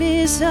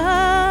So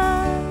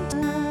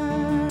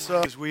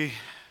as we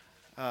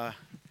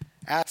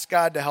ask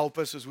God to help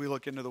us as we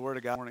look into the Word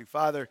of God morning.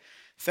 Father,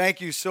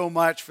 thank you so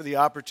much for the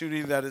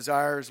opportunity that is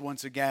ours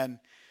once again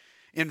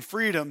in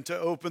freedom to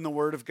open the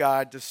Word of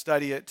God, to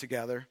study it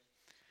together.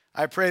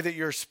 I pray that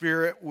your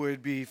Spirit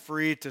would be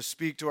free to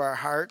speak to our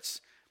hearts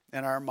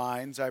and our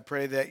minds. I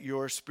pray that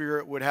your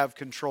Spirit would have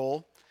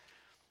control.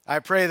 I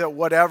pray that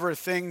whatever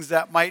things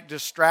that might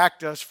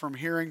distract us from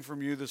hearing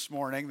from you this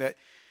morning, that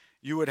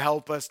you would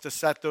help us to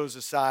set those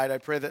aside. I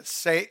pray that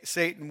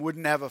Satan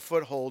wouldn't have a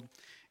foothold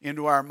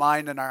into our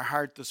mind and our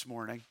heart this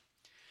morning.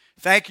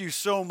 Thank you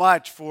so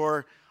much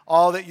for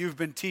all that you've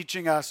been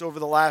teaching us over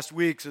the last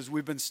weeks as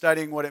we've been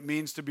studying what it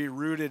means to be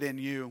rooted in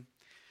you.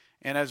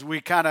 And as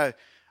we kind of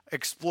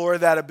explore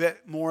that a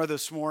bit more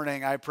this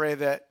morning, I pray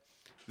that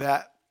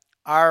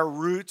our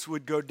roots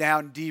would go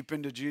down deep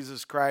into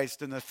Jesus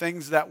Christ, and the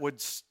things that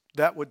would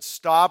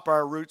stop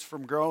our roots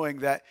from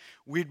growing, that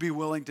we'd be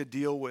willing to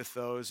deal with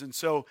those. And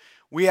so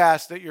we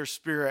ask that your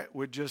Spirit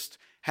would just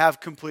have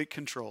complete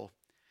control.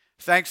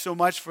 Thanks so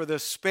much for the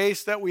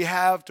space that we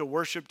have to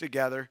worship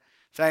together.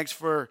 Thanks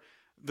for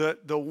the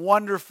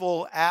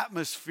wonderful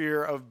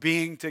atmosphere of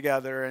being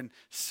together and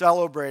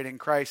celebrating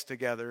Christ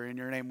together. In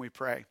your name we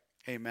pray.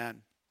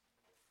 Amen.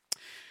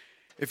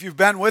 If you've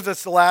been with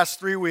us the last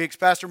 3 weeks,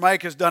 Pastor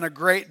Mike has done a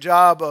great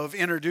job of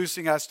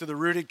introducing us to the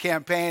Rooted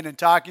campaign and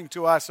talking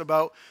to us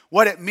about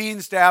what it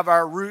means to have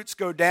our roots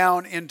go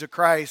down into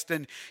Christ.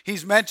 And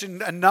he's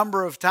mentioned a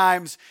number of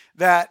times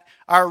that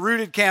our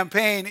Rooted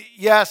campaign,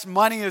 yes,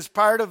 money is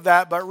part of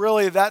that, but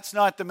really that's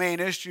not the main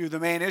issue. The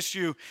main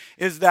issue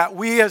is that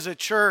we as a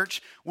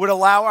church would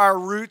allow our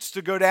roots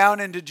to go down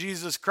into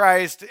Jesus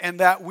Christ, and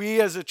that we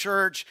as a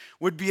church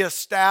would be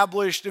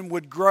established and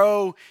would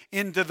grow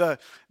into the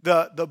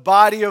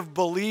body of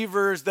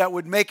believers that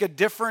would make a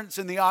difference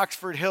in the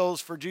Oxford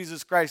Hills for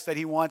Jesus Christ that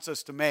he wants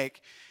us to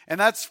make. And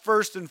that's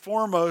first and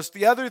foremost.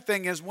 The other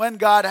thing is, when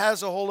God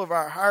has a hold of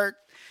our heart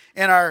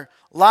and our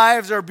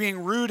lives are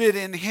being rooted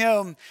in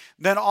him,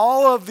 then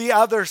all of the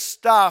other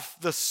stuff,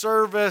 the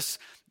service,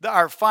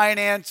 our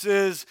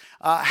finances,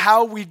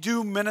 how we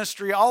do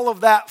ministry, all of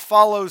that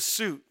follows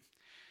suit.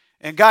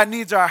 And God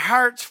needs our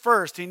hearts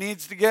first. He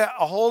needs to get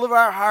a hold of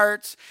our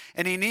hearts,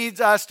 and he needs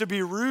us to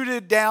be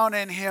rooted down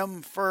in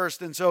him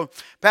first. And so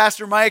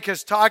Pastor Mike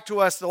has talked to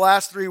us the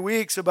last 3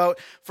 weeks about,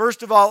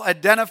 first of all,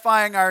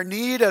 identifying our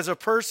need as a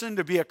person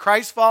to be a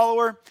Christ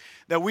follower,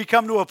 that we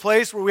come to a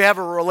place where we have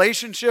a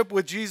relationship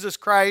with Jesus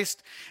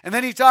Christ. And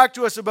then he talked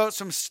to us about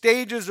some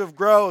stages of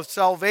growth,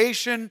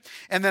 salvation,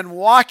 and then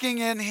walking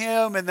in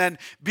him, and then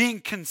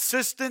being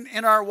consistent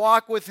in our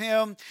walk with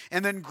him,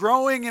 and then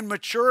growing in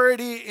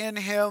maturity in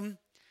him.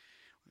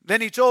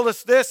 Then he told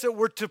us this, that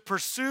we're to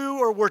pursue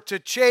or we're to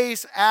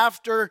chase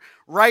after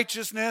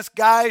righteousness.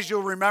 Guys,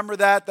 you'll remember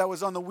that. That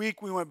was on the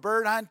week we went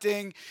bird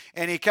hunting,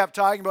 and he kept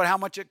talking about how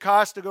much it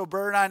cost to go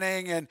bird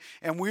hunting, and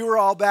we were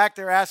all back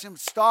there asking him,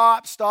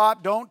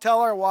 stop, don't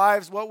tell our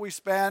wives what we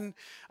spend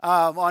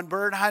on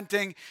bird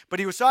hunting. But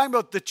he was talking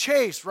about the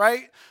chase,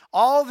 right?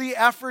 All the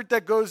effort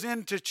that goes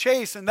into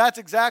chase, and that's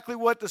exactly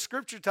what the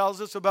scripture tells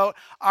us about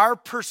our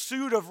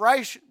pursuit of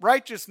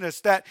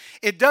righteousness, that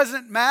it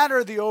doesn't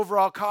matter the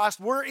overall cost.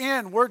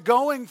 We're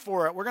going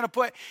for it. We're going to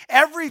put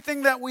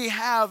everything that we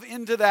have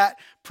into that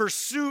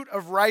pursuit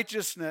of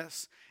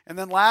righteousness. And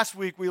then last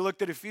week we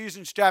looked at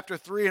Ephesians chapter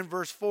 3 and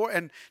verse 4,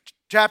 and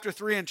chapter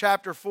 3 and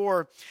chapter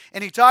 4,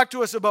 and he talked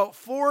to us about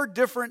 4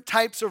 different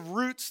types of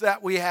roots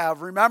that we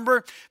have.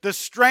 Remember, the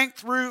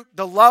strength root,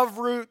 the love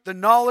root, the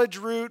knowledge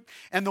root,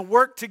 and the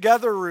work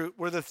together root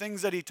were the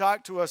things that he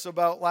talked to us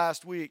about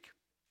last week.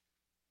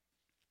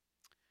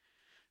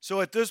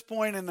 So at this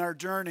point in our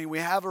journey, we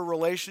have a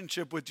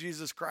relationship with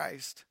Jesus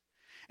Christ,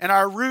 and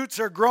our roots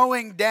are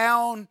growing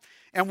down,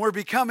 and we're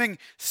becoming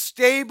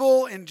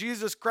stable in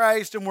Jesus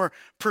Christ, and we're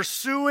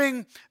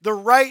pursuing the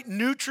right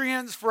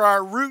nutrients for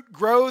our root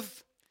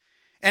growth.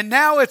 And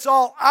now it's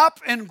all up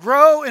and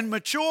grow and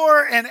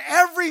mature, and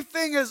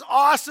everything is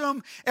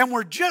awesome, and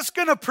we're just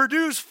going to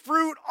produce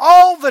fruit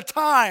all the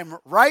time,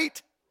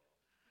 right?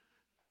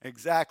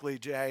 Exactly,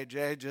 Jay.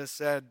 Jay just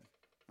said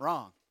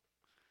wrong.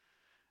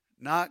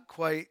 Not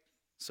quite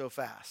so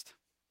fast.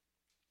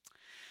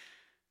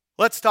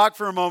 Let's talk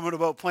for a moment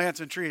about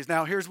plants and trees.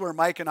 Now, here's where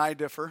Mike and I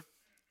differ.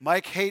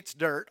 Mike hates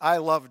dirt. I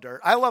love dirt.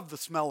 I love the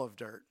smell of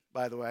dirt,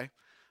 by the way.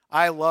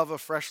 I love a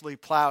freshly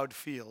plowed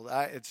field.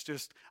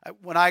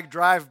 When I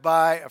drive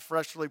by a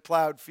freshly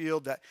plowed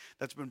field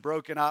that's been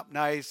broken up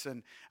nice,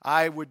 and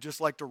I would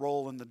just like to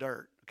roll in the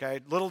dirt. Okay,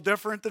 a little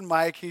different than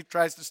Mike. He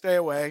tries to stay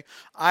away.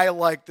 I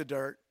like the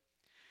dirt.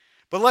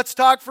 But let's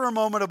talk for a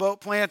moment about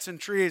plants and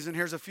trees, and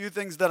here's a few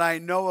things that I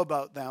know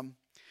about them.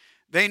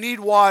 They need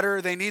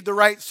water, they need the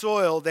right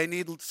soil, they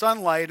need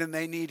sunlight, and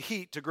they need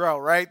heat to grow,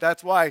 right?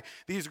 That's why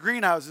these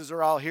greenhouses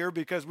are all here,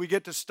 because we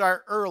get to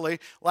start early.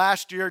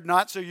 Last year,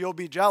 not so you'll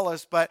be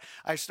jealous, but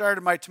I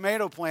started my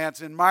tomato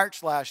plants in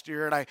March last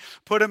year, and I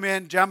put them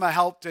in. Gemma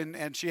helped,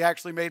 and she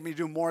actually made me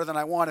do more than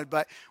I wanted.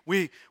 But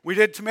we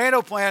did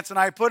tomato plants, and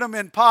I put them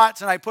in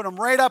pots, and I put them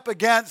right up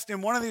against,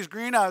 in one of these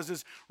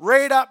greenhouses,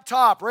 right up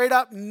top, right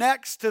up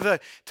next to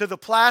the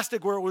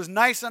plastic where it was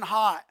nice and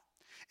hot.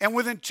 And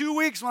within 2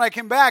 weeks when I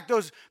came back,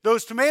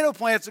 those tomato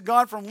plants had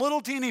gone from little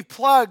teeny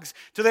plugs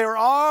to they were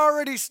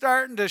already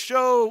starting to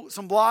show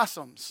some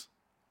blossoms.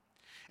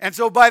 And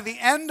so by the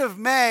end of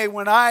May,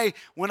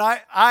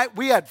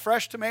 we had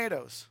fresh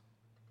tomatoes.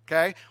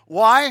 Okay?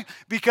 Why?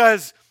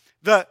 Because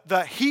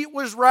the heat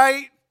was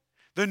right,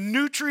 the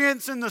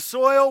nutrients in the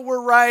soil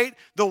were right,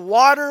 the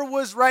water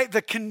was right,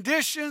 the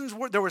conditions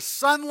were, there was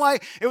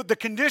sunlight, the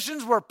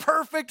conditions were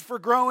perfect for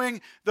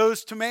growing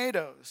those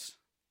tomatoes.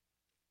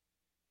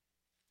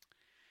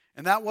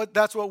 And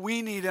that's what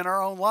we need in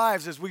our own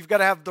lives, is we've got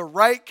to have the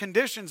right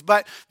conditions,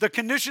 but the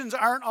conditions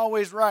aren't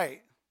always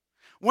right.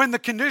 When the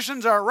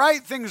conditions are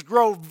right, things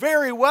grow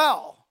very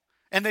well,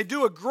 and they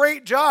do a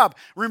great job.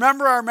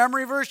 Remember our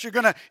memory verse?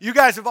 You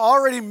guys have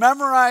already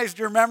memorized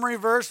your memory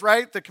verse,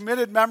 right? The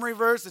committed memory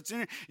verse.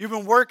 You've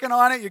been working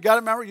on it. You got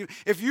to remember.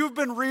 If you've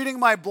been reading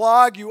my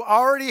blog, you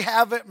already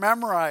have it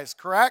memorized,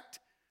 correct?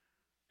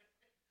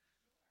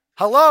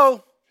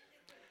 Hello?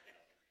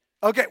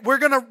 Okay, we're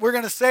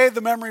gonna say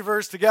the memory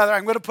verse together.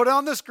 I'm gonna put it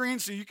on the screen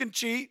so you can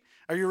cheat.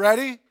 Are you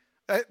ready?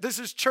 This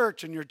is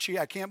church and you're cheat.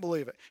 I can't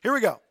believe it. Here we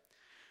go.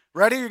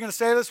 Ready? You're gonna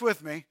say this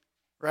with me.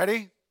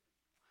 Ready?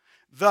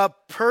 The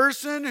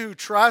person who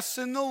trusts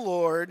in the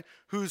Lord,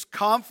 whose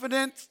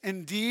confidence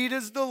indeed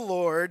is the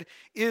Lord,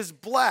 is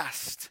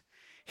blessed.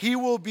 He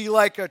will be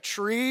like a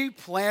tree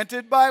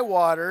planted by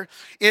water.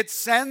 It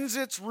sends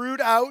its root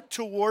out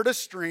toward a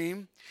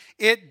stream.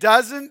 It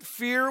doesn't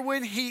fear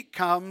when heat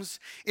comes.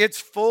 Its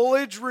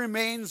foliage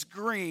remains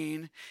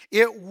green.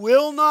 It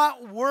will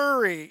not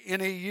worry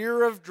in a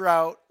year of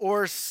drought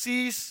or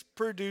cease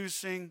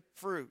producing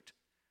fruit.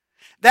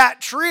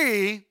 That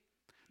tree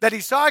that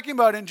he's talking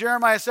about in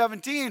Jeremiah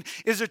 17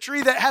 is a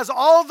tree that has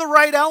all the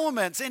right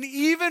elements. And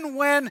even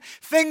when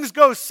things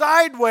go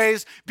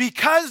sideways,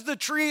 because the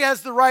tree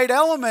has the right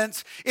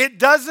elements, it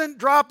doesn't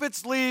drop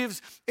its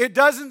leaves. It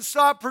doesn't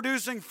stop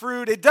producing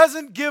fruit. It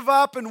doesn't give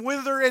up and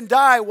wither and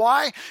die.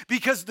 Why?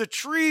 Because the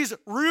tree's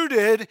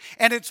rooted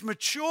and it's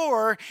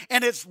mature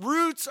and its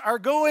roots are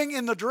going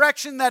in the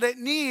direction that it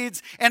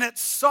needs, and it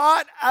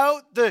sought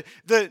out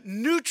the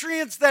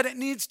nutrients that it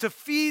needs to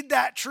feed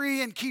that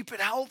tree and keep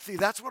it healthy.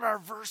 That's what our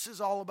verse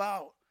is all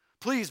about.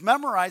 Please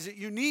memorize it.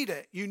 You need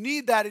it. You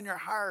need that in your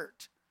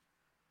heart.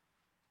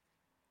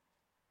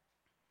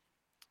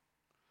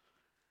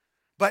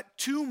 But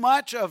too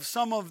much of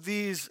some of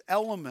these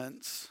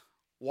elements,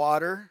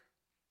 water,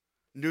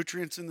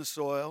 nutrients in the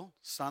soil,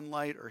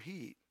 sunlight, or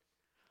heat,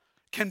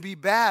 can be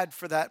bad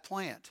for that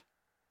plant.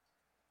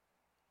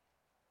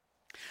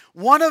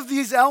 One of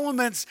these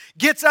elements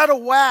gets out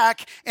of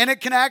whack and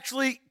it can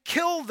actually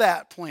kill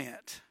that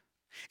plant.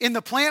 In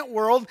the plant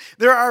world,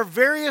 there are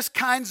various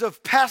kinds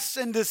of pests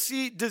and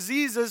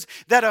diseases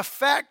that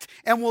affect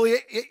and will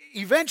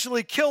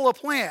eventually kill a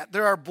plant.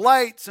 There are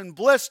blights and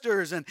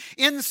blisters and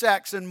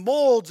insects and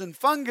molds and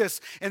fungus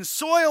and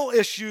soil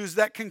issues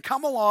that can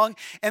come along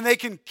and they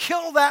can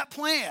kill that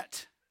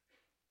plant.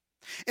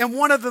 And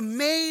one of the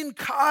main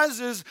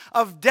causes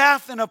of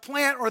death in a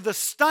plant, or the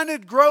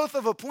stunted growth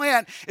of a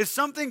plant, is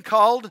something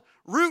called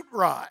root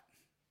rot.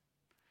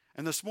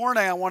 And this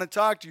morning I want to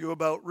talk to you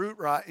about root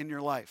rot in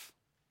your life.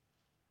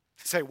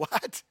 Say,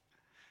 what?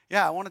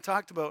 Yeah, I want to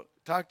talk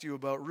to you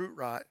about root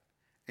rot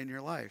in your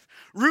life.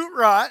 Root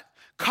rot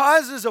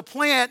causes a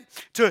plant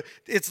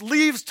its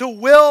leaves to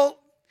wilt.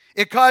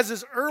 It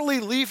causes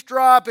early leaf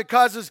drop. It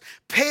causes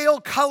pale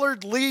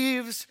colored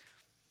leaves.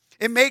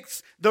 It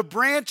makes the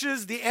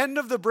branches, the end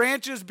of the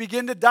branches,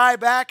 begin to die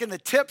back, and the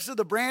tips of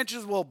the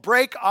branches will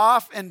break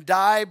off and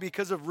die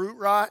because of root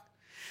rot.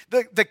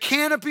 The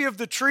canopy of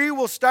the tree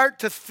will start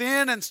to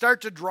thin and start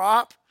to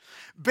drop.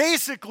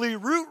 Basically,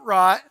 root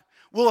rot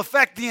will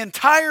affect the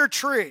entire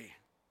tree.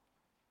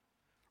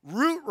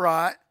 Root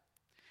rot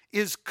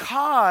is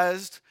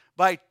caused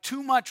by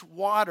too much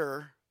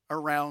water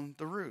around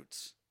the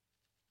roots.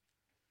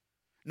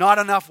 Not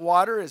enough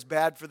water is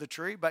bad for the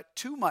tree, but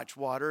too much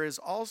water is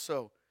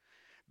also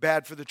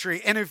bad for the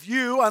tree. And if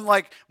you,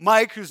 unlike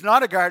Mike, who's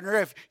not a gardener,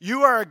 if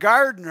you are a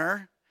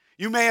gardener,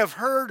 you may have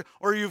heard,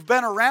 or you've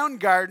been around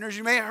gardeners,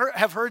 you may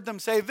have heard them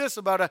say this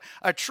about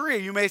a tree.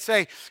 You may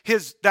say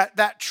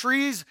that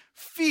tree's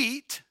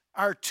feet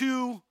are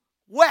too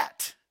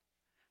wet.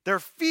 Their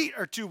feet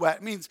are too wet.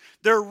 It means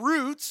their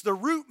roots, the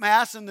root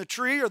mass in the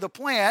tree or the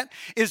plant,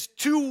 is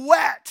too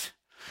wet.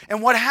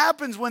 And what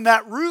happens when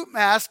that root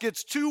mass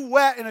gets too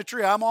wet in a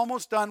tree? I'm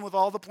almost done with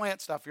all the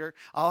plant stuff here.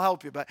 I'll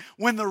help you. But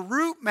when the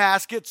root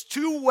mass gets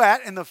too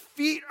wet and the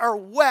feet are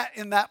wet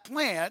in that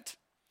plant,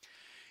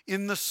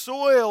 in the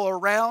soil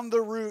around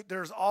the root,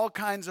 there's all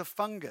kinds of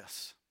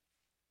fungus.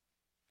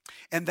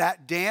 And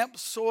that damp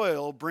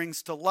soil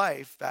brings to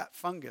life that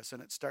fungus,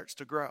 and it starts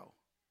to grow.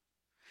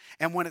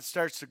 And when it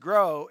starts to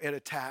grow, it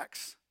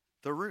attacks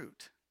the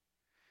root.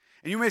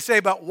 And you may say,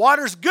 but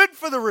water's good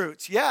for the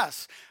roots.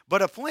 Yes,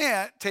 but a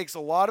plant takes a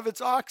lot of its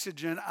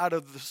oxygen out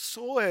of the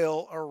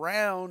soil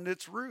around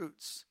its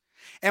roots.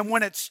 And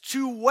when it's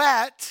too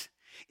wet,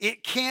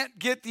 it can't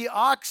get the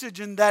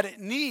oxygen that it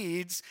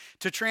needs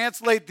to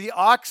translate the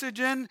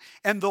oxygen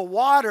and the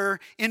water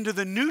into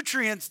the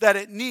nutrients that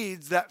it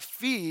needs that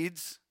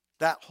feeds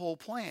that whole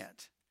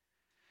plant.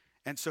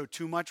 And so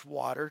too much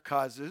water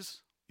causes,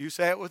 you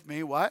say it with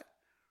me, what?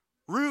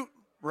 Root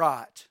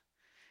rot.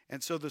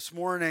 And so this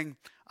morning,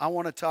 I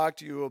want to talk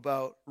to you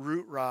about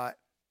root rot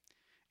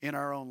in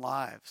our own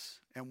lives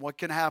and what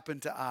can happen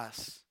to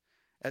us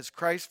as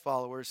Christ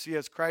followers. See,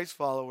 as Christ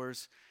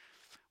followers,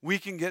 we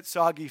can get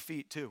soggy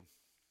feet too.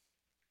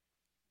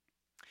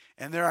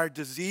 And there are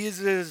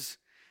diseases,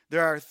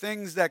 there are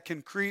things that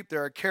can creep,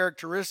 there are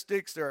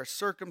characteristics, there are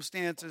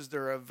circumstances,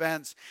 there are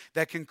events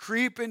that can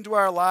creep into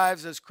our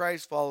lives as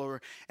Christ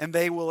follower, and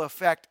they will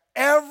affect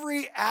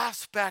every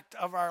aspect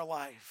of our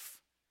life.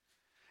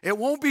 It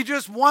won't be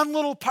just one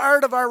little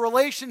part of our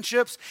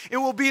relationships. It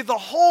will be the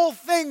whole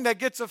thing that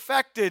gets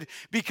affected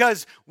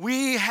because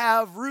we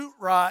have root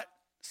rot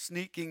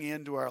sneaking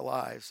into our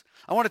lives.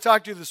 I want to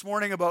talk to you this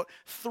morning about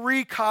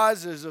 3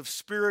 causes of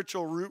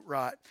spiritual root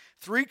rot.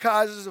 3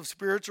 causes of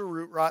spiritual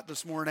root rot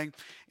this morning.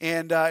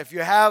 And if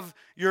you have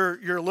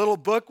your little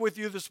book with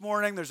you this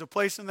morning, there's a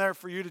place in there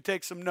for you to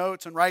take some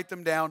notes and write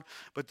them down,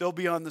 but they'll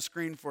be on the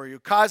screen for you.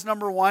 Cause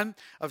number 1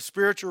 of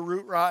spiritual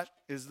root rot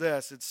is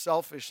this. It's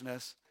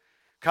selfishness.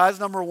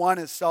 Cause number 1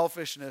 is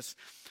selfishness.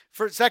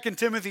 For 2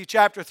 Timothy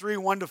chapter 3,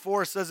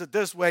 1-4 says it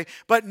this way,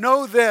 but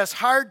know this,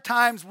 hard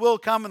times will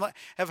come.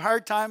 Have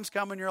hard times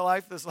come in your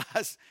life this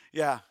last?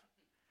 Yeah.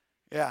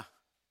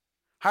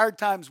 Hard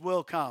times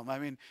will come. I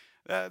mean,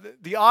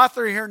 the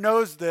author here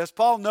knows this.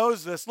 Paul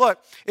knows this. Look,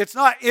 it's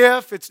not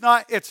if,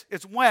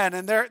 it's when,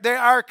 and they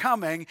are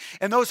coming.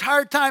 And those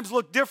hard times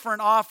look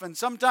different often.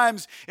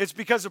 Sometimes it's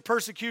because of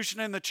persecution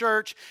in the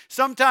church.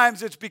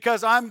 Sometimes it's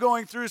because I'm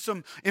going through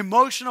some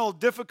emotional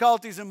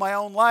difficulties in my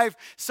own life.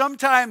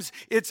 Sometimes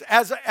it's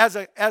as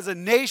a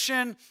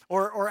nation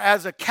or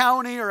as a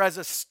county or as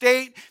a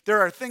state, there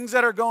are things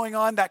that are going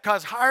on that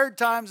cause hard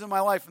times in my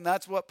life. And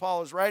that's what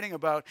Paul is writing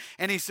about.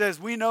 And he says,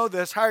 we know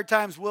this, hard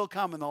times will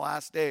come in the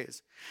last days.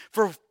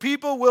 For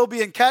people will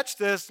be, and catch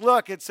this,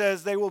 look, it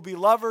says they will be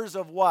lovers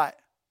of what?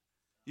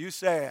 You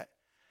say it.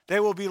 They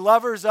will be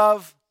lovers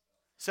of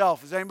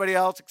self. Is anybody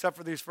else except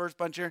for these first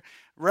bunch here?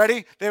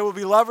 Ready? They will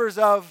be lovers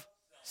of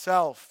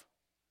self.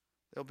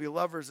 They'll be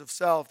lovers of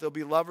self. They'll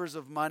be lovers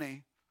of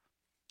money.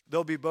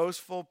 They'll be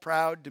boastful,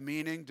 proud,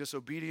 demeaning,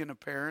 disobedient of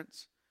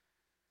parents,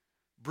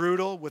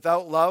 brutal,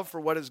 without love for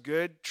what is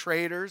good,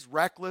 traitors,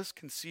 reckless,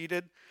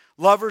 conceited,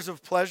 lovers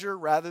of pleasure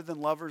rather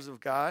than lovers of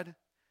God.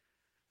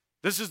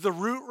 This is the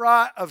root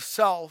rot of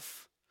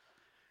self.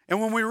 And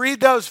when we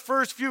read those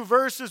first few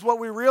verses, what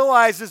we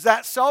realize is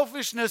that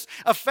selfishness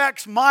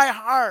affects my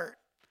heart.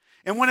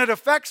 And when it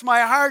affects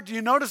my heart, do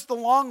you notice the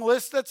long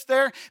list that's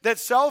there? That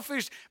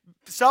selfish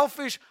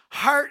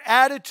heart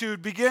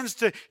attitude begins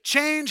to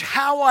change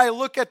how I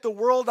look at the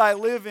world I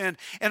live in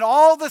and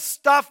all the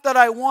stuff that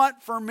I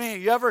want for me.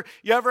 You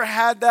ever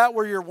had that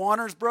where your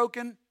wanter's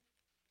broken?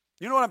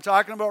 You know what I'm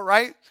talking about,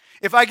 right?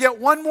 If I get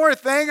one more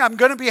thing, I'm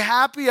going to be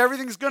happy.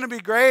 Everything's going to be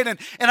great. And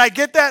I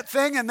get that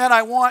thing, and then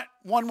I want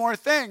one more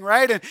thing,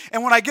 right?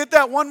 And when I get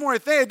that one more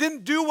thing, it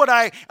didn't do what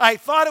I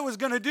thought it was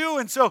going to do.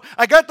 And so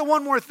I got the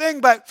one more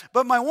thing, but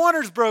my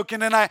wanter's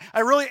broken. And I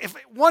really, if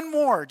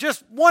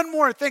just one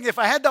more thing, if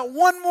I had that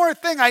one more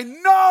thing, I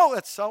know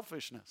that's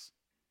selfishness.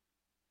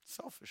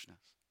 Selfishness.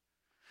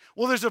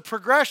 Well, there's a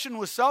progression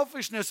with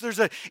selfishness. There's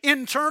an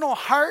internal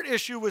heart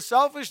issue with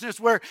selfishness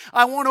where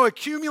I want to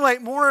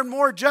accumulate more and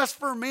more just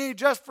for me,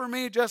 just for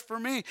me, just for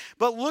me.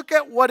 But look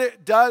at what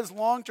it does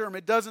long term.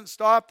 It doesn't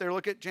stop there.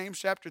 Look at James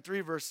chapter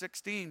 3, verse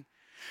 16.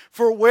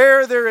 For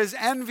where there is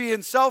envy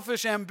and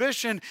selfish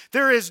ambition,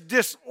 there is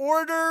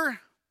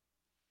disorder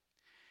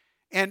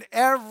and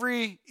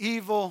every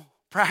evil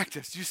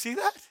practice. Do you see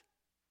that?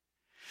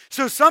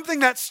 So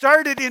something that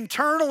started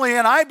internally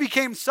and I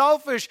became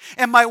selfish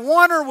and my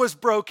wanter was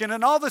broken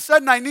and all of a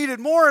sudden I needed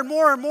more and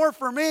more and more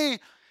for me.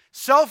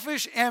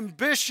 Selfish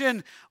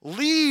ambition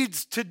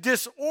leads to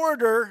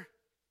disorder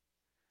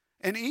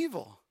and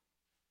evil.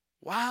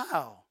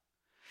 Wow.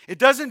 It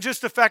doesn't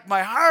just affect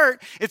my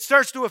heart, it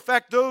starts to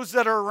affect those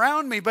that are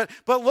around me. But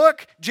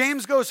look,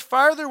 James goes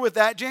farther with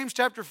that. James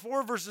chapter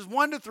 4 verses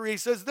 1-3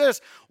 says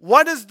this,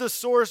 what is the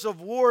source of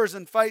wars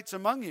and fights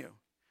among you?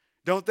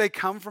 Don't they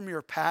come from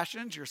your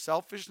passions, your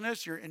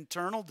selfishness, your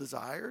internal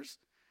desires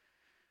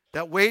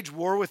that wage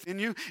war within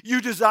you? You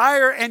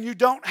desire and you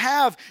don't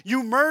have.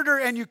 You murder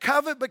and you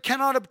covet but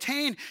cannot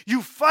obtain.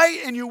 You fight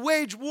and you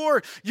wage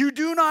war. You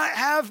do not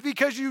have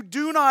because you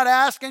do not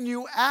ask, and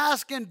you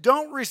ask and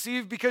don't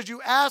receive because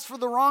you ask for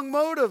the wrong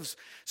motives,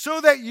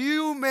 so that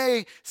you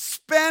may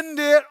spend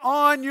it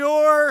on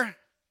your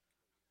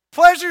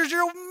pleasures.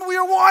 Your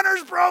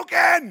wanter's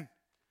broken.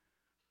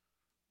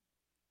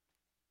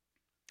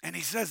 And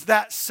he says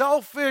that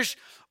selfish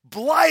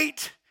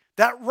blight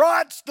that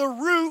rots the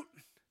root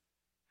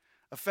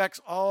affects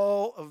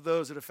all of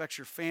those. It affects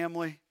your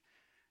family.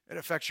 It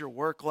affects your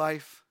work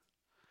life.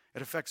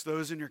 It affects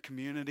those in your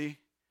community.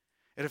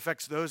 It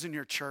affects those in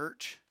your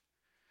church.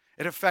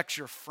 It affects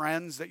your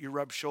friends that you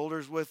rub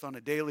shoulders with on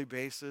a daily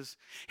basis.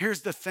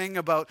 Here's the thing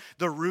about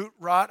the root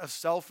rot of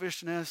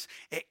selfishness.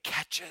 It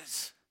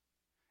catches.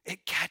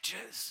 It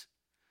catches.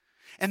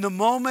 And the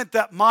moment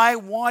that my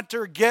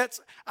wanter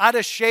gets out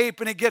of shape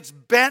and it gets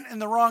bent in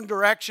the wrong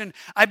direction,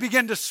 I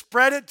begin to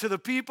spread it to the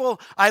people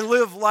I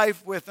live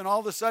life with. And all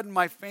of a sudden,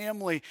 my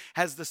family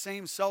has the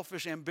same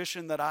selfish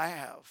ambition that I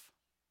have.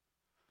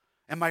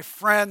 And my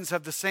friends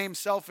have the same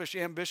selfish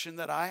ambition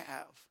that I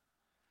have.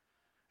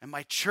 And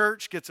my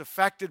church gets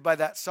affected by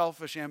that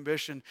selfish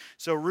ambition.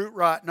 So root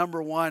rot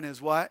number one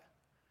is what?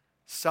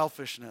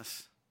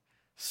 Selfishness.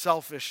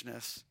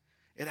 Selfishness.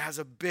 It has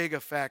a big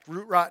effect.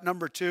 Root rot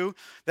number two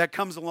that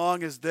comes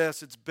along is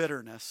this. It's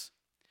bitterness.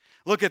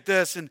 Look at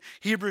this in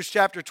Hebrews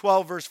chapter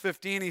 12, verse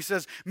 15. He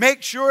says,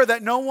 make sure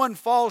that no one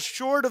falls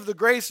short of the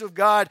grace of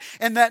God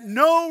and that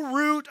no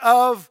root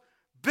of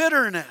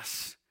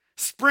bitterness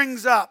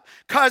springs up,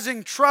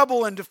 causing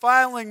trouble and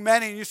defiling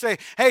many. And you say,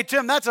 hey,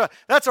 Tim, that's a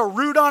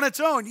root on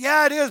its own.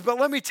 Yeah, it is. But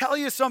let me tell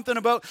you something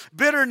about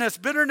bitterness.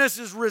 Bitterness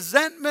is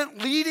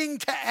resentment leading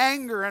to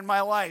anger in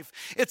my life.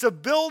 It's a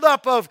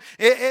buildup of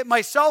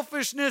my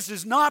selfishness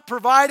is not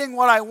providing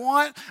what I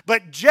want,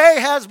 but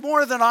Jay has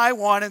more than I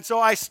want. And so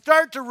I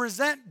start to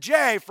resent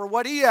Jay for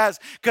what he has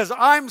because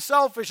I'm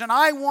selfish and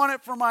I want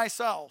it for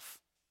myself.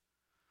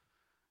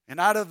 And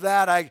out of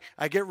that,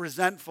 I get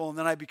resentful, and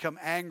then I become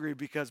angry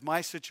because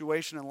my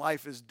situation in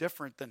life is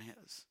different than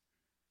his.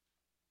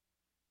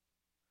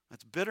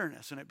 That's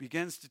bitterness, and it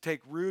begins to take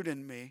root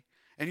in me.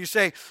 And you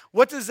say,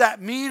 what does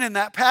that mean in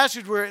that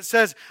passage where it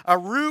says a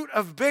root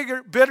of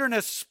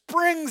bitterness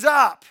springs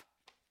up?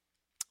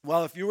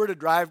 Well, if you were to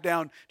drive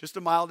down just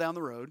a mile down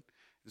the road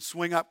and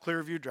swing up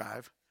Clearview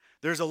Drive,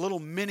 there's a little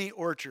mini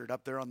orchard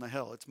up there on the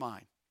hill. It's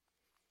mine.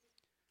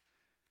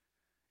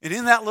 And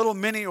in that little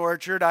mini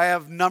orchard, I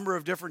have a number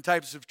of different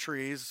types of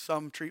trees.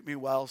 Some treat me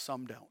well,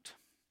 some don't.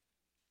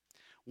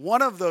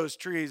 One of those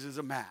trees is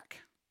a mac.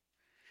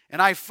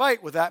 And I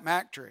fight with that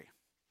mac tree.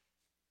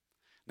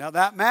 Now,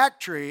 that mac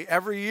tree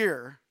every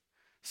year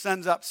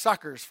sends up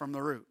suckers from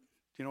the root.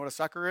 Do you know what a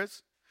sucker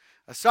is?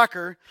 A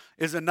sucker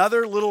is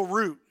another little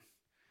root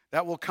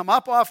that will come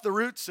up off the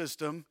root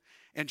system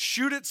and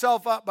shoot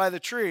itself up by the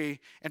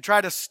tree and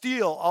try to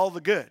steal all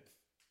the good.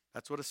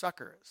 That's what a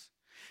sucker is.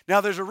 Now,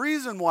 there's a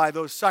reason why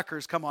those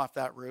suckers come off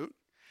that root.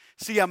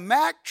 See, a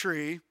mac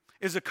tree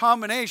is a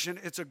combination.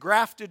 It's a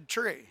grafted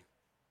tree.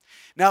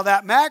 Now,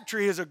 that mac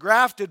tree is a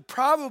grafted,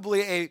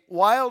 probably a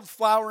wild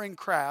flowering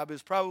crab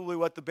is probably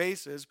what the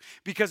base is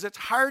because it's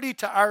hardy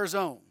to our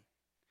zone.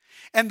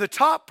 And the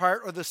top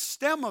part or the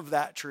stem of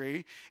that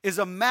tree is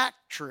a mac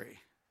tree.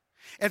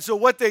 And so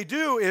what they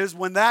do is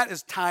when that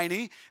is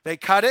tiny, they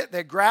cut it,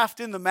 they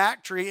graft in the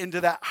mac tree into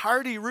that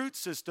hardy root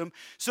system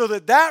so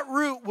that that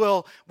root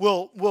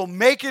will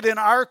make it in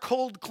our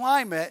cold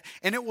climate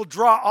and it will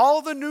draw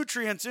all the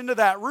nutrients into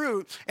that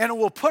root and it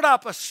will put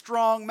up a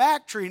strong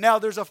mac tree. Now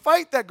there's a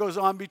fight that goes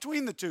on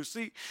between the two.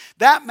 See,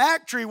 that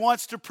mac tree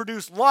wants to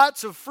produce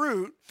lots of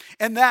fruit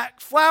and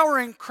that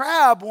flowering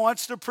crab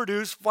wants to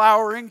produce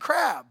flowering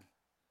crab.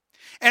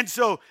 And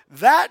so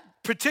that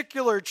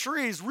particular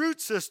tree's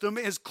root system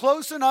is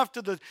close enough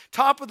to the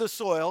top of the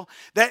soil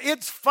that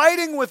it's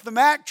fighting with the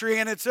mac tree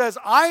and it says,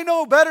 I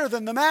know better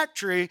than the mac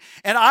tree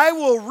and I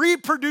will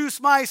reproduce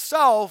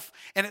myself,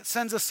 and it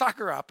sends a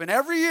sucker up. And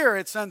every year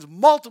it sends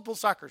multiple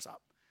suckers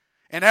up.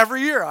 And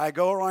every year I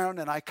go around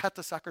and I cut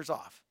the suckers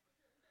off.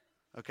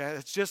 Okay,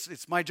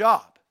 it's my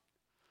job.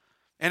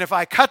 And if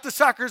I cut the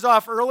suckers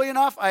off early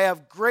enough,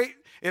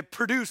 it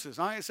produces.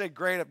 I'm going to say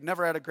great, I've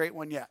never had a great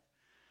one yet.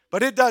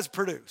 But it does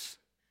produce,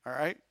 all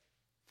right?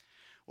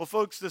 Well,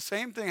 folks, the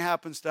same thing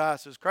happens to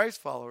us as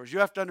Christ followers. You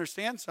have to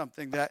understand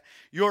something, that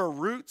your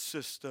root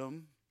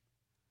system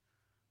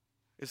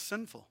is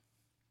sinful.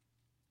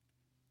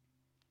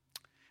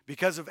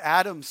 Because of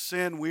Adam's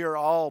sin, we are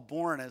all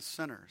born as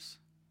sinners.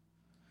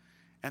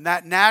 And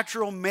that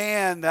natural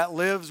man that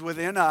lives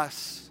within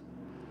us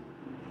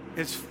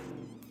is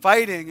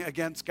fighting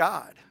against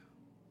God.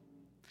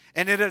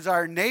 And it is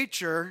our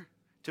nature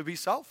to be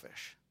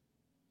selfish.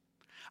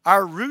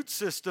 Our root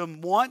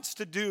system wants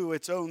to do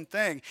its own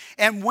thing.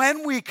 And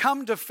when we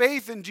come to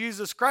faith in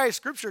Jesus Christ,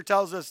 Scripture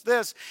tells us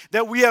this,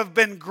 that we have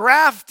been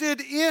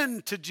grafted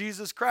into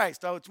Jesus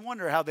Christ. Oh, it's a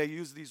wonder how they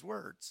use these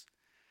words.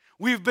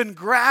 We've been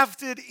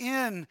grafted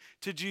into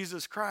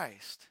Jesus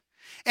Christ.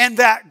 And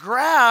that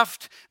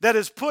graft that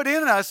is put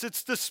in us,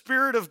 it's the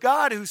Spirit of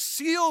God who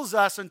seals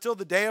us until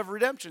the day of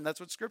redemption.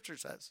 That's what Scripture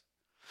says.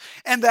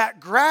 And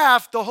that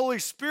graft, the Holy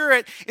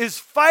Spirit, is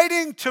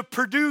fighting to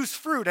produce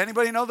fruit.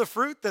 Anybody know the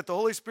fruit that the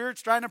Holy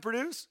Spirit's trying to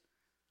produce?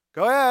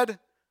 Go ahead.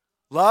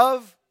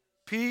 Love,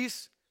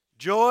 peace,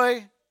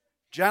 joy,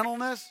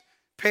 gentleness,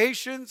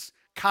 patience,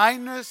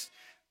 kindness,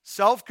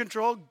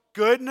 self-control,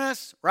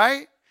 goodness,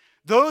 right?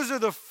 Those are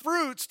the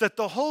fruits that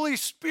the Holy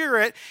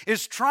Spirit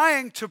is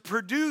trying to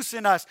produce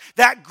in us.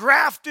 That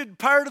grafted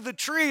part of the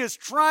tree is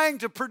trying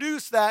to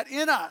produce that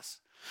in us.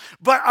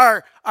 But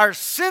our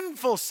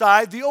sinful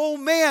side, the old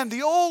man,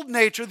 the old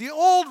nature, the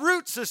old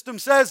root system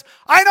says,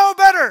 I know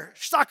better,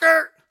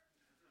 sucker.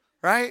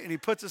 Right? And he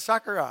puts a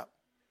sucker up.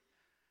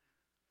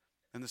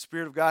 And the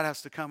Spirit of God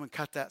has to come and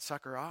cut that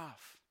sucker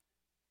off.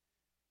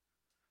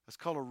 That's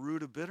called a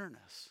root of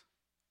bitterness.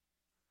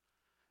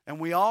 And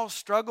we all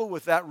struggle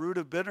with that root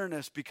of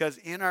bitterness because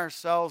in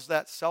ourselves,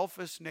 that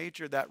selfish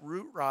nature, that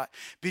root rot,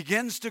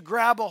 begins to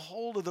grab a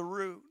hold of the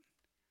root.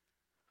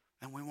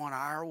 And we want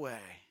our way.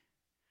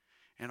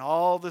 And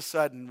all of a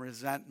sudden,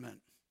 resentment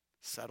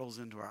settles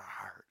into our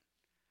heart.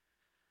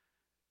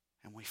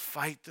 And we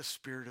fight the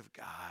Spirit of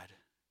God.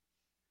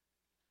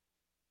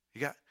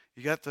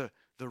 You got the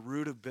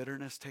root of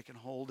bitterness taking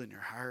hold in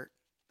your heart.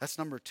 That's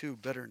number 2,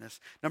 bitterness.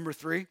 Number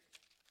 3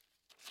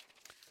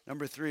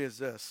 is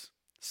this,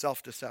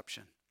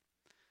 self-deception.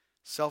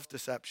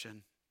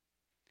 Self-deception.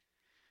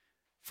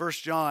 1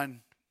 John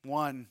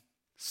 1,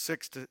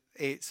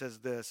 6-8 says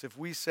this, if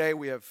we say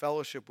we have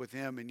fellowship with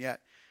him and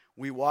yet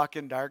we walk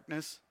in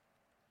darkness,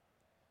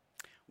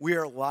 we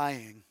are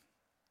lying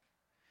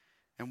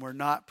and we're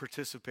not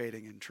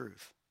participating in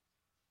truth.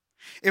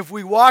 If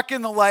we walk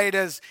in the light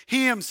as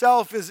he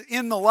himself is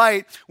in the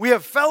light, we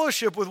have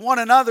fellowship with one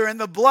another, and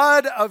the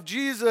blood of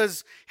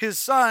Jesus, his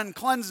Son,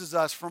 cleanses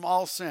us from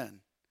all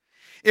sin.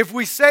 If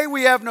we say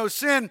we have no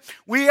sin,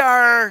 we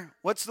are,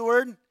 what's the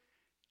word?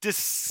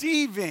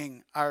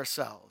 Deceiving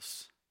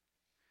ourselves.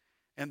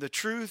 And the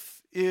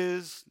truth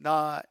is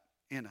not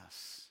in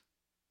us.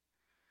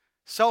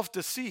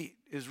 Self-deceit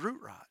is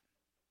root rot.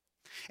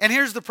 And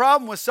here's the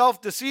problem with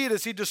self-deceit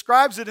as he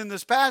describes it in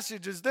this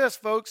passage is this,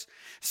 folks.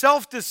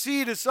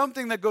 Self-deceit is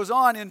something that goes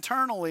on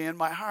internally in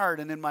my heart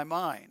and in my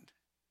mind.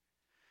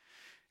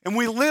 And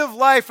we live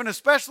life, and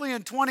especially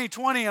in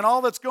 2020 and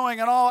all that's going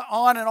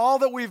on and all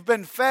that we've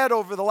been fed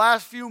over the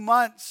last few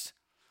months,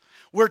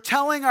 we're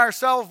telling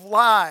ourselves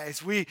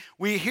lies. We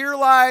hear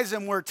lies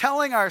and we're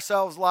telling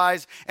ourselves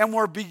lies, and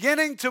we're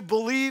beginning to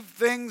believe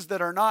things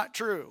that are not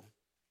true.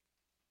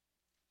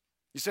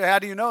 You say, how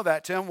do you know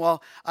that, Tim?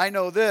 Well, I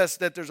know this,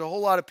 that there's a whole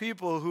lot of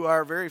people who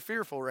are very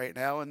fearful right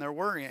now and they're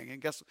worrying.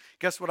 And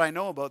guess what I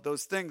know about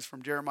those things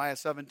from Jeremiah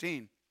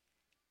 17,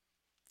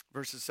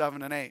 verses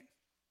 7 and 8.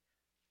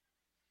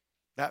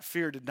 That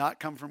fear did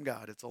not come from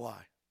God. It's a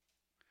lie.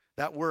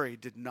 That worry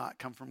did not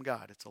come from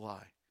God. It's a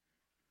lie.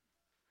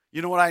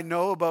 You know what I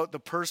know about the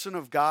person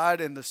of God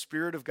and the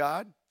Spirit of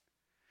God?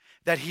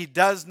 That he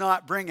does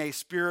not bring a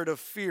spirit of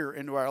fear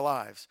into our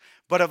lives,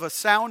 but of a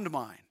sound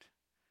mind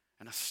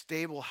and a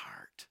stable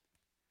heart.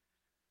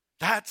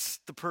 That's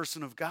the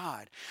person of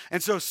God.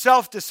 And so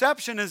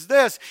self-deception is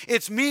this.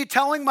 It's me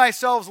telling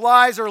myself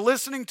lies or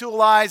listening to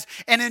lies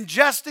and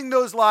ingesting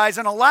those lies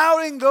and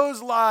allowing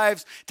those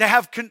lies to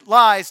have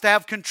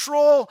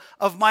control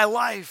of my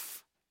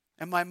life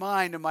and my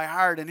mind and my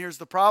heart. And here's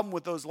the problem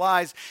with those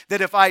lies,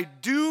 that if I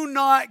do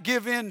not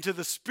give in to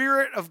the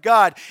Spirit of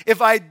God,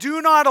 if I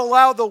do not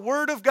allow the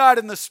Word of God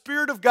and the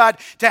Spirit of God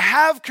to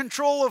have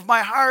control of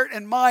my heart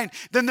and mind,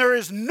 then there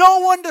is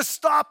no one to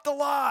stop the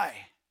lie.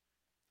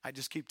 I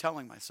just keep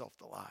telling myself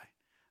the lie.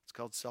 It's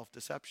called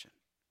self-deception.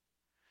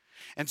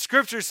 And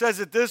Scripture says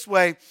it this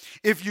way,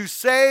 if you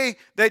say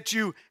that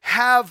you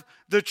have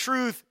the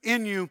truth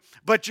in you,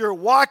 but you're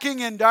walking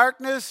in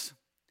darkness,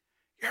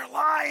 you're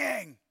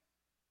lying.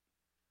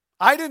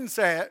 I didn't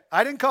say it.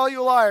 I didn't call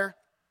you a liar.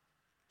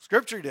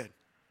 Scripture did.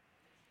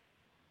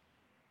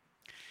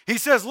 He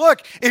says,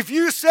 look, if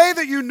you say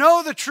that you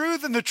know the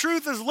truth and the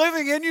truth is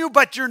living in you,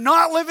 but you're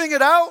not living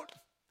it out,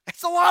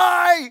 it's a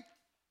lie.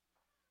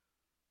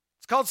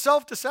 It's called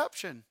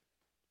self-deception.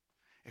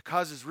 It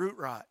causes root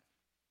rot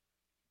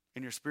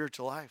in your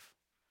spiritual life.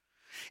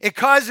 It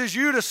causes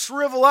you to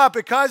shrivel up.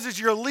 It causes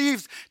your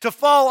leaves to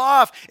fall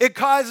off. It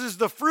causes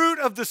the fruit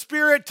of the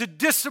Spirit to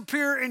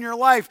disappear in your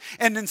life.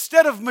 And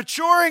instead of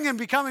maturing and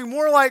becoming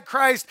more like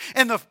Christ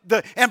and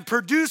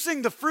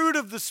producing the fruit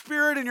of the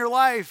Spirit in your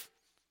life,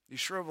 you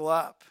shrivel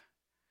up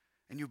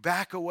and you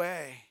back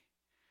away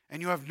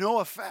and you have no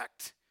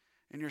effect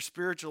in your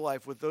spiritual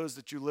life with those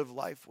that you live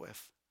life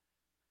with.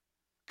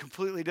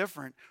 Completely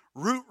different.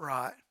 Root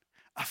rot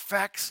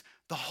affects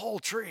the whole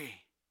tree.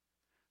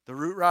 The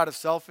root rot of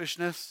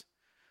selfishness,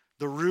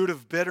 the root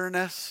of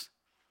bitterness,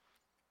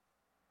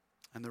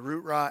 and the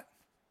root rot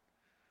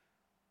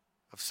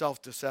of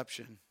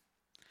self-deception.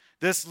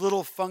 This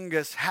little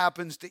fungus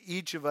happens to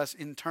each of us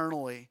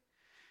internally.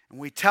 And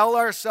we tell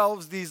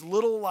ourselves these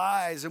little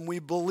lies and we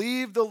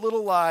believe the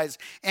little lies,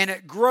 and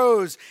it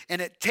grows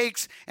and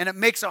it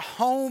makes a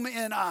home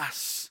in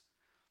us.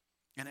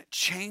 And it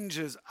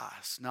changes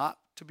us, not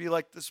to be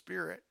like the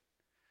Spirit,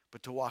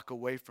 but to walk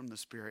away from the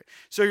Spirit.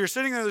 So you're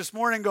sitting there this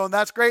morning going,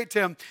 that's great,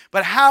 Tim,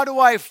 but how do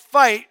I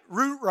fight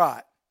root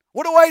rot?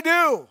 What do I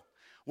do?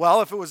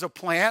 Well, if it was a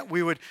plant,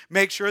 we would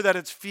make sure that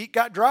its feet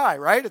got dry,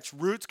 right? Its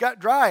roots got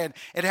dry, and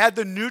it had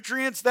the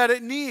nutrients that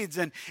it needs,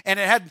 and it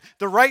had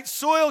the right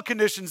soil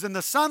conditions, and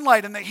the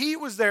sunlight and the heat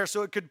was there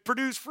so it could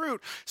produce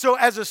fruit. So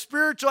as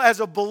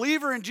a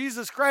believer in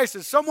Jesus Christ,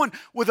 as someone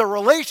with a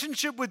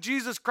relationship with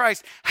Jesus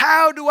Christ,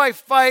 how do I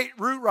fight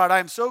root rot? I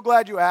am so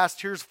glad you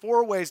asked. Here's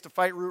 4 ways to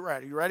fight root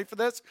rot. Are you ready for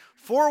this?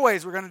 4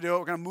 ways we're going to do it.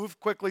 We're going to move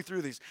quickly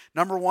through these.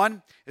 Number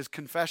 1 is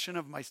confession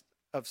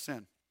of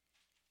sin.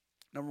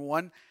 Number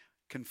 1,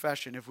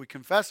 confession. If we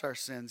confess our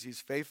sins, he's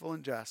faithful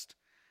and just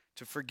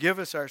to forgive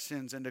us our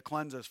sins and to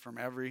cleanse us from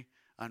every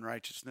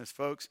unrighteousness.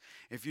 Folks,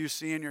 if you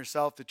see in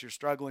yourself that you're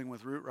struggling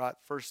with root rot,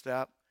 first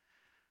step,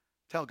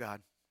 tell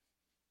God.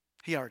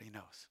 He already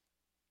knows.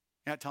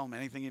 You can't tell him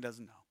anything he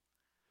doesn't know.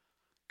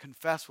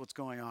 Confess what's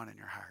going on in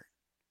your heart.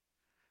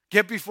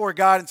 Get before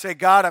God and say,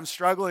 God, I'm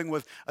struggling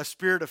with a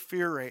spirit of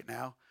fear right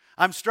now.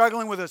 I'm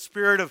struggling with a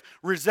spirit of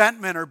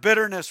resentment or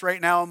bitterness right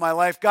now in my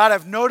life. God,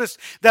 I've noticed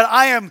that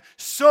I am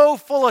so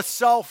full of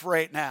self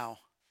right now.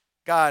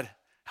 God,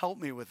 help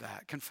me with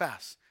that.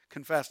 Confess.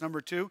 Confess.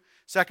 Number 2,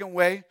 second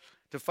way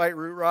to fight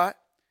root rot,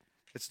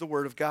 it's the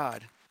Word of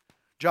God.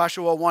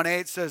 Joshua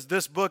 1:8 says,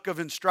 this book of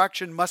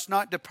instruction must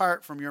not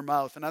depart from your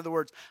mouth. In other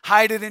words,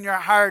 hide it in your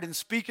heart and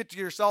speak it to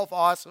yourself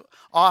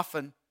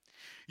often.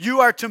 You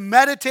are to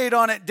meditate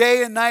on it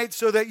day and night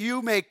so that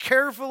you may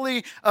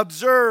carefully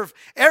observe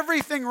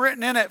everything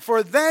written in it,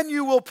 for then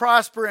you will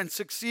prosper and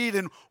succeed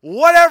in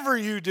whatever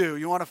you do.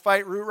 You want to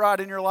fight root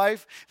rot in your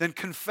life? Then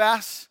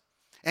confess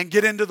and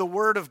get into the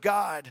Word of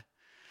God.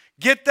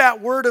 Get that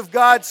Word of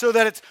God so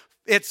that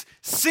it's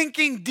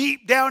sinking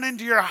deep down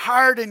into your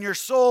heart and your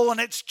soul, and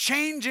it's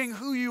changing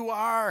who you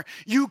are.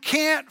 You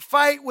can't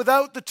fight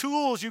without the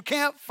tools. You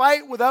can't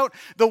fight without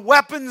the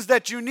weapons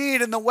that you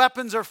need, and the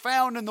weapons are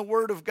found in the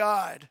Word of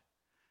God.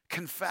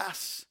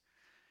 Confess,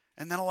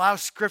 and then allow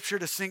Scripture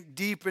to sink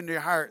deep into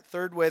your heart.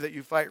 Third way that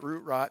you fight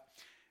root rot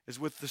is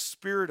with the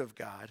Spirit of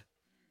God.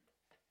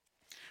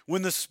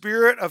 When the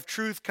Spirit of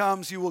truth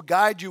comes, he will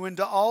guide you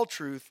into all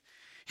truth.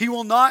 He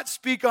will not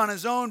speak on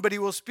his own, but he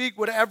will speak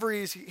whatever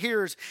he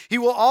hears. He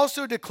will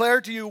also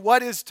declare to you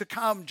what is to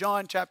come.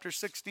 John chapter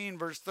 16,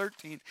 verse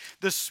 13.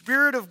 The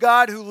Spirit of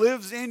God who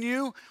lives in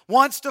you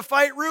wants to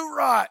fight root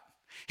rot.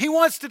 He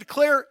wants to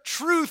declare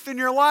truth in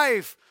your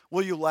life.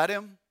 Will you let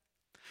him?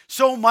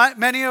 So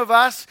many of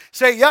us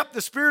say, yep, the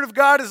Spirit of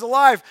God is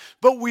alive,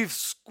 but we've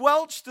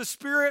squelched the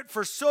Spirit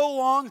for so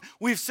long,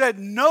 we've said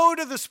no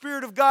to the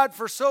Spirit of God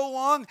for so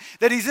long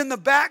that he's in the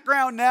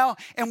background now,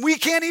 and we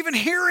can't even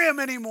hear him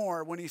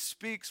anymore. When he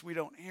speaks, we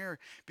don't hear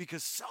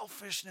because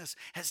selfishness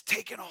has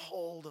taken a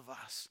hold of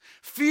us.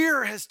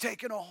 Fear has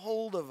taken a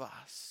hold of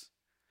us.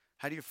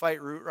 How do you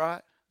fight root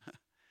rot?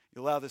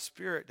 You allow the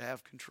Spirit to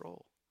have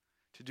control,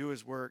 to do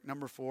his work.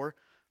 Number 4,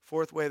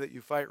 fourth way that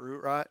you fight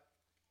root rot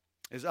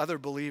is other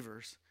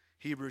believers.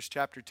 Hebrews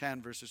chapter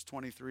 10, verses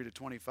 23 to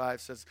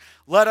 25 says,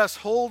 let us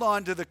hold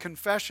on to the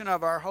confession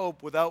of our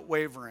hope without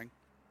wavering,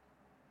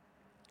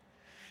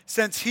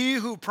 since he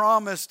who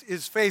promised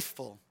is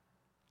faithful.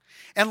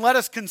 And let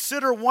us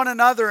consider one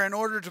another in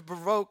order to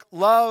provoke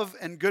love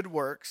and good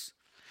works,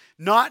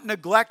 not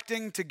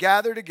neglecting to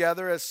gather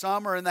together as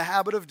some are in the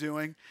habit of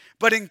doing,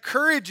 but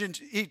encouraging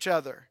each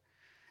other.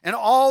 And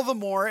all the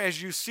more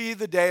as you see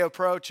the day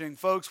approaching.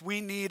 Folks,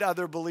 we need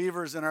other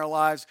believers in our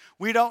lives.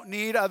 We don't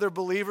need other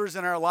believers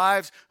in our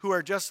lives who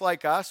are just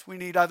like us. We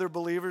need other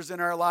believers in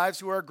our lives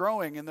who are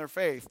growing in their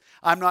faith.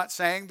 I'm not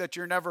saying that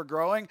you're never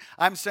growing.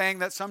 I'm saying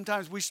that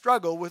sometimes we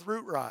struggle with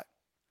root rot.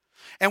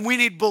 And we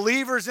need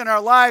believers in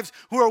our lives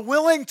who are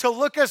willing to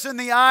look us in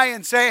the eye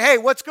and say, hey,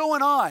 what's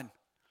going on?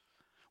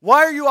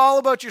 Why are you all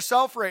about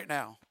yourself right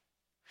now?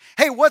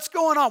 Hey, what's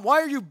going on?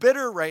 Why are you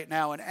bitter right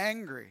now and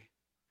angry?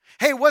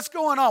 Hey, what's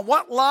going on?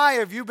 What lie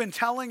have you been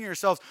telling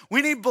yourselves?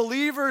 We need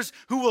believers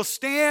who will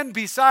stand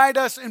beside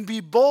us and be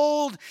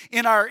bold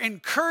in our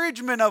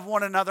encouragement of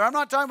one another. I'm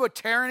not talking about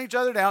tearing each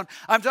other down.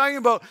 I'm talking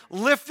about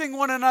lifting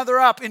one another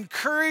up,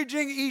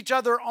 encouraging each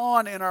other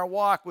on in our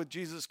walk with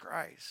Jesus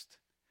Christ.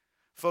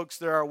 Folks,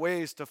 there are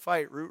ways to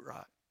fight root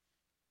rot.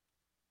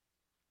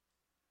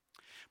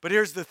 But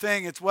here's the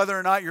thing, it's whether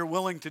or not you're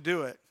willing to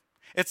do it.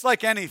 It's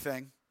like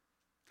anything.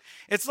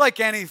 It's like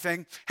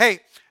anything. Hey,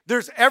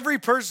 there's every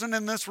person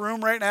in this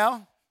room right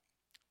now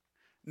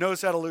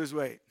knows how to lose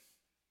weight.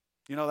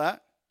 You know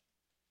that?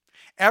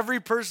 Every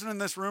person in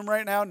this room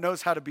right now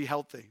knows how to be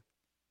healthy.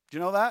 Do you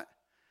know that?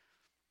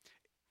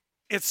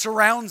 It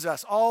surrounds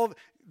us.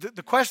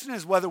 The question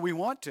is whether we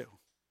want to.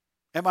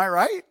 Am I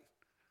right?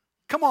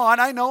 Come on,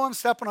 I know I'm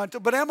stepping on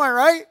but am I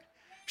right?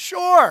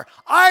 Sure.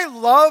 I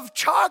love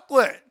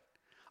chocolate.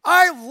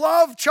 I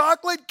love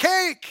chocolate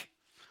cake.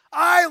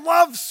 I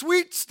love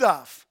sweet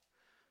stuff.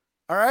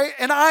 All right?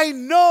 And I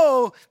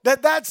know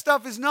that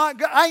stuff is not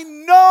good. I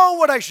know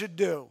what I should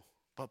do.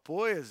 But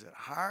boy, is it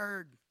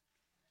hard.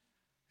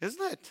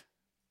 Isn't it?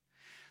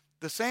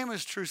 The same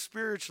is true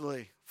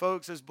spiritually.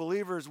 Folks, as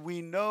believers,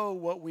 we know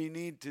what we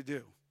need to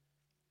do.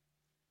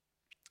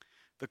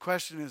 The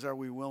question is, are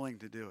we willing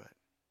to do it?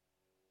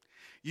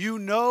 You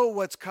know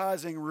what's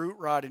causing root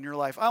rot in your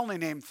life. I only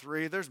named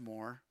 3. There's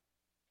more.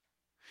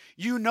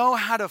 You know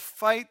how to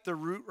fight the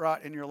root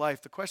rot in your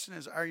life. The question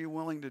is, are you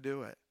willing to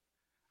do it?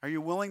 Are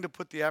you willing to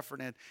put the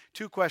effort in?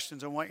 2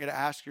 questions I want you to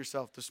ask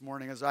yourself this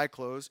morning as I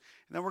close.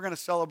 And then we're going to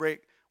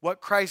celebrate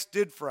what Christ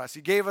did for us.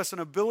 He gave us an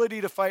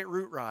ability to fight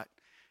root rot.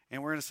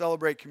 And we're going to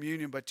celebrate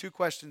communion. But 2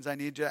 questions I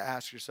need you to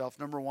ask yourself.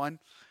 Number 1,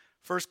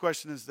 first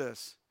question is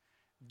this.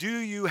 Do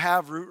you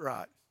have root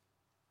rot?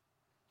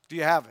 Do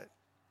you have it?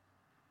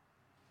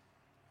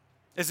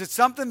 Is it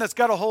something that's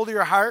got a hold of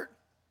your heart?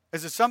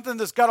 Is it something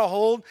that's got a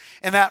hold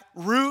and that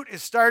root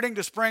is starting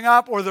to spring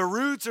up, or the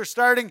roots are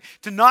starting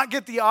to not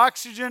get the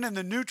oxygen and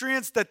the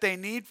nutrients that they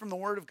need from the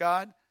Word of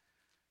God?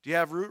 Do you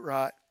have root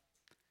rot?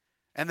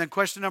 And then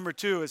question number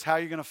 2 is, how are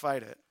you going to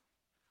fight it?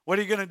 What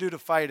are you going to do to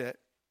fight it?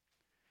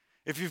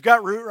 If you've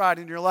got root rot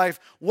in your life,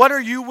 what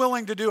are you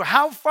willing to do?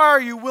 How far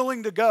are you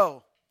willing to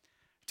go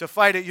to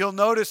fight it? You'll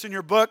notice in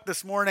your book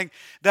this morning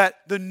that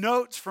the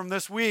notes from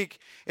this week,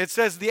 it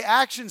says the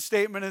action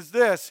statement is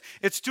this.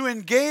 It's to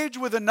engage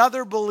with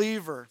another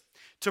believer,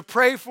 to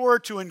pray for,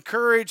 to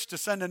encourage, to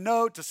send a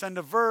note, to send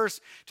a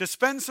verse, to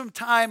spend some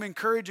time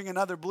encouraging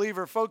another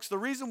believer. Folks, the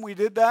reason we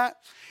did that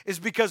is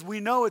because we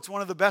know it's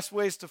one of the best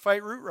ways to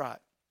fight root rot.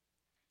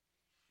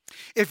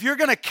 If you're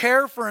going to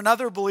care for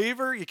another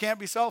believer, you can't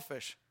be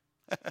selfish.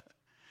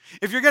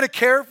 If you're going to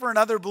care for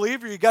another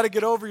believer, you got to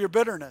get over your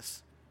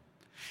bitterness.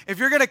 If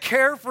you're going to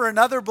care for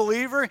another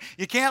believer,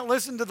 you can't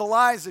listen to the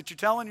lies that you're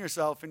telling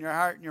yourself in your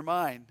heart and your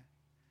mind.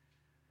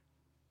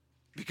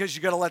 Because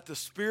you got to let the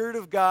Spirit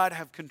of God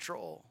have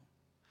control.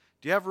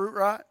 Do you have root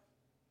rot?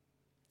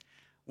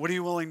 What are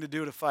you willing to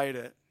do to fight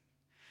it?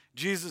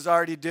 Jesus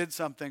already did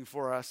something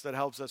for us that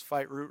helps us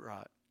fight root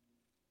rot.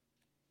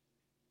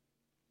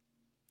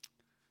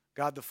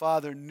 God the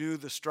Father knew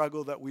the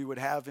struggle that we would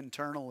have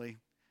internally.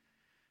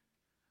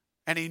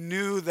 And He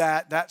knew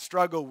that that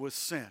struggle was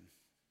sin.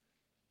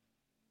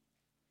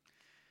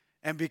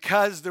 And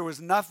because there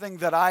was nothing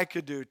that I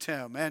could do,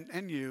 Tim,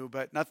 and you,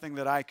 but nothing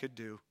that I could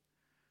do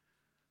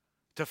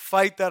to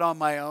fight that on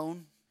my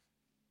own,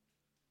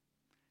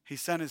 He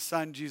sent His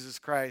Son, Jesus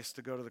Christ,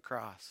 to go to the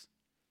cross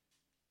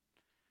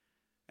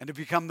and to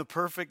become the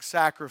perfect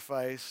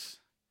sacrifice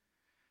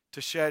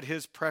to shed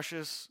His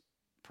precious,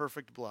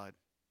 perfect blood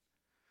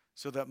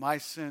so that my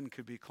sin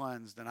could be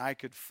cleansed and I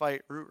could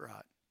fight root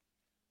rot.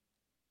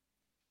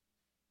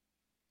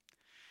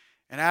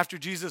 And after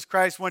Jesus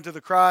Christ went to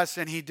the cross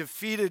and He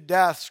defeated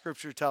death,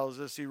 Scripture tells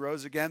us, He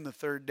rose again the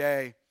 3rd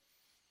day.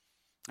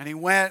 And He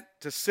went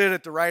to sit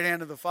at the right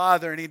hand of the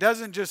Father. And He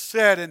doesn't just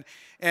sit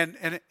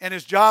and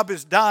His job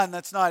is done.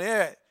 That's not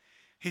it.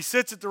 He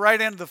sits at the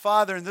right hand of the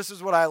Father, and this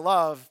is what I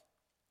love.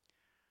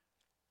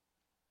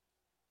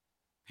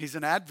 He's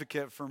an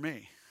advocate for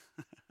me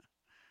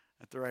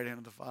at the right hand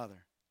of the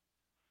Father.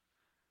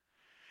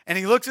 And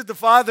He looks at the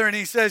Father and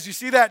He says, you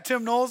see that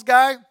Tim Knowles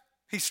guy?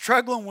 He's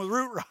struggling with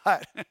root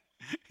rot.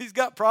 He's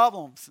got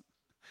problems.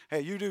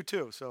 Hey, you do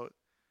too. So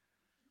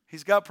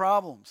he's got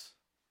problems.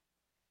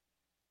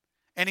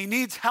 And he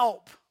needs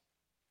help.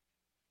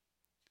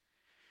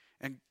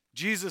 And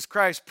Jesus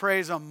Christ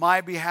prays on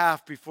my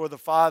behalf before the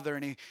Father.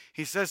 And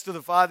he says to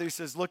the Father, He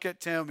says, look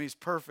at Tim. He's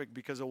perfect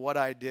because of what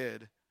I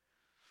did.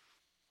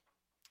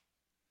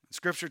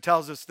 Scripture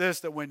tells us this,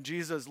 that when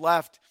Jesus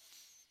left,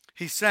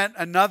 He sent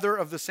another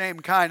of the same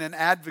kind, an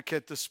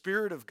advocate, the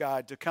Spirit of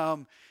God, to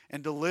come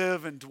and to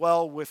live and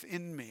dwell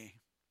within me.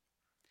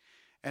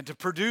 And to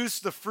produce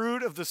the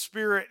fruit of the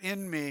Spirit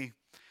in me.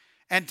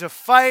 And to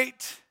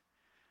fight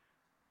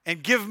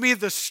and give me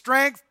the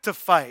strength to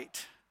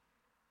fight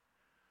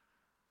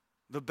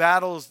the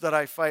battles that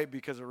I fight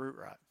because of root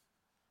rot.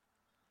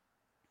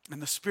 And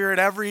the Spirit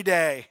every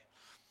day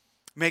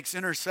makes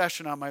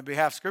intercession on my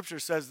behalf. Scripture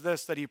says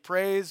this, that He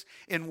prays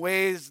in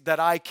ways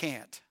that I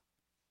can't.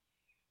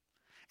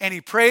 And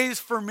He prays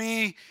for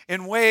me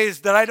in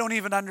ways that I don't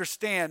even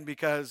understand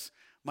because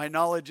my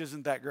knowledge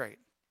isn't that great.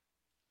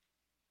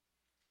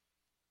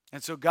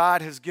 And so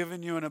God has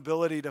given you an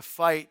ability to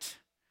fight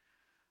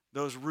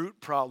those root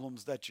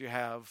problems that you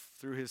have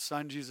through His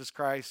Son, Jesus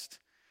Christ,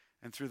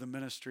 and through the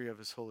ministry of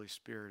His Holy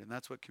Spirit. And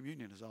that's what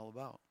communion is all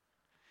about.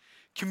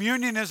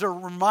 Communion is a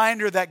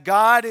reminder that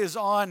God is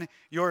on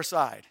your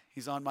side.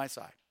 He's on my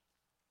side.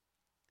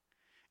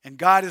 And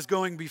God is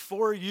going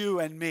before you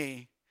and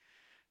me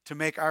to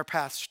make our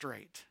path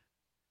straight.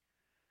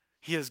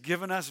 He has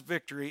given us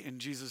victory in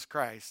Jesus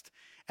Christ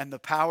and the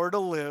power to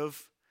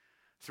live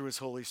through His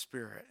Holy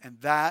Spirit. And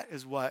that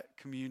is what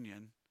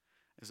communion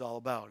is all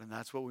about. And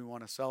that's what we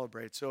want to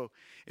celebrate. So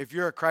if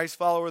you're a Christ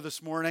follower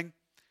this morning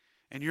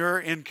and you're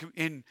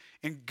in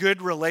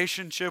good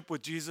relationship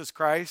with Jesus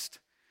Christ,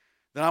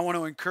 then I want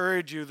to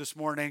encourage you this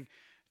morning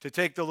to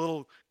take the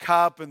little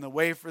cup and the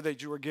wafer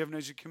that you were given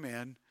as you come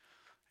in.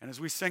 And as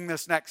we sing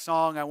this next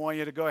song, I want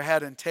you to go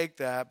ahead and take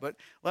that. But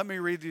let me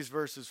read these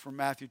verses from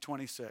Matthew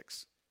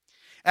 26.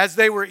 As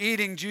they were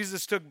eating,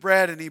 Jesus took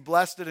bread and He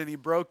blessed it and He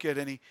broke it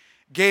and He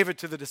gave it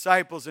to the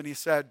disciples and He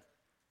said,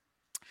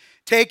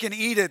 take and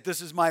eat it,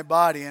 this is my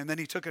body. And then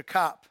He took a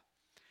cup.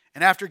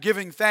 And after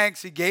giving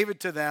thanks, he gave it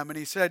to them, and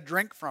he said,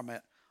 "Drink from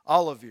it,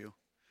 all of you.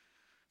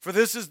 For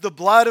this is the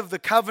blood of the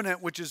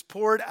covenant which is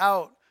poured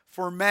out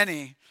for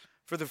many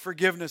for the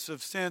forgiveness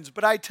of sins.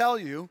 But I tell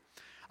you,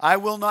 I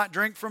will not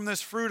drink from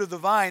this fruit of the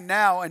vine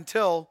now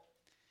until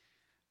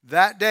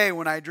that day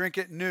when I drink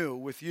it new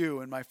with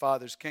you in my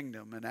Father's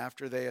kingdom." And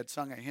after they had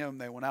sung a hymn,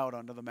 they went out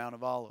onto the Mount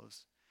of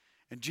Olives.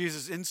 And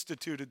Jesus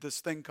instituted this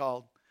thing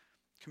called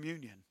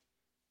communion,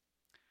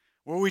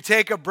 where we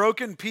take a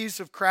broken piece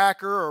of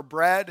cracker or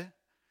bread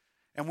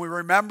and we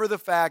remember the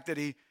fact that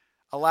he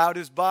allowed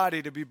his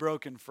body to be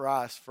broken for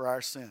us, for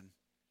our sin.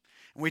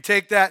 And we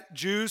take that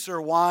juice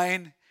or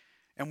wine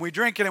and we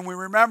drink it, and we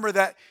remember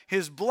that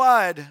his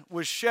blood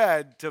was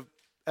shed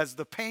as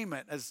the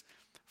payment, as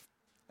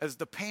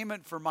the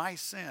payment for my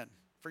sin,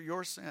 for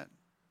your sin.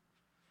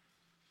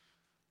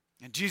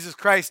 And Jesus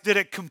Christ did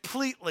it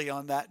completely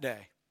on that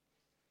day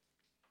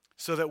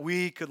so that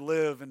we could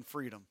live in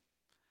freedom,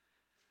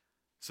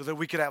 so that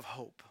we could have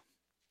hope.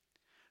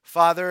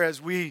 Father,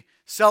 as we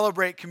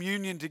celebrate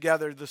communion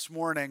together this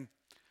morning,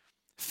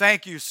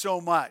 thank you so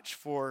much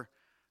for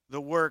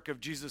the work of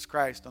Jesus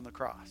Christ on the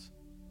cross.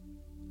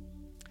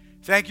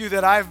 Thank you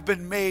that I've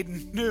been made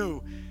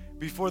new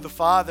before the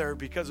Father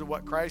because of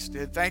what Christ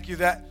did. Thank you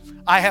that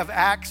I have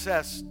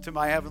access to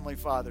my Heavenly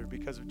Father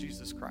because of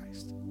Jesus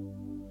Christ.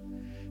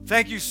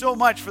 Thank you so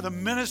much for the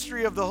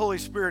ministry of the Holy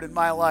Spirit in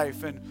my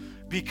life.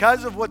 And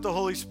because of what the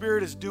Holy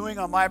Spirit is doing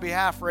on my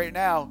behalf right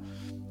now,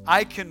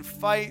 I can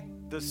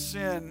fight the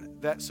sin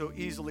that so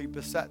easily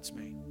besets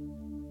me.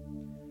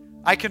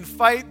 I can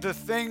fight the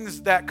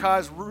things that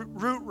cause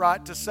root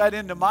rot to set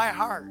into my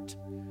heart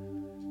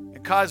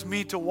and cause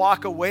me to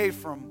walk away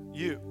from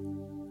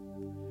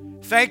you.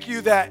 Thank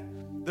you that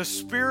the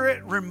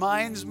Spirit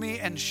reminds me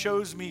and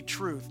shows me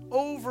truth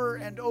over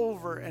and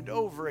over and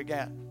over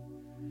again.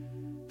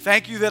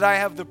 Thank you that I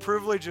have the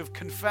privilege of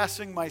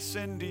confessing my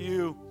sin to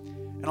you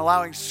and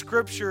allowing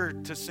Scripture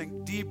to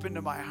sink deep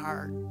into my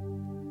heart.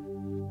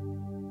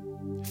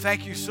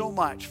 Thank you so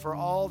much for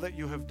all that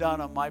you have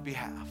done on my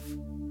behalf.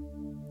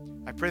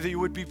 I pray that you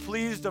would be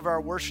pleased of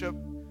our worship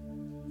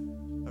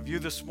of you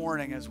this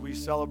morning as we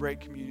celebrate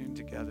communion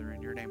together.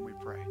 In your name we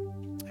pray.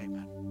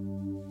 Amen.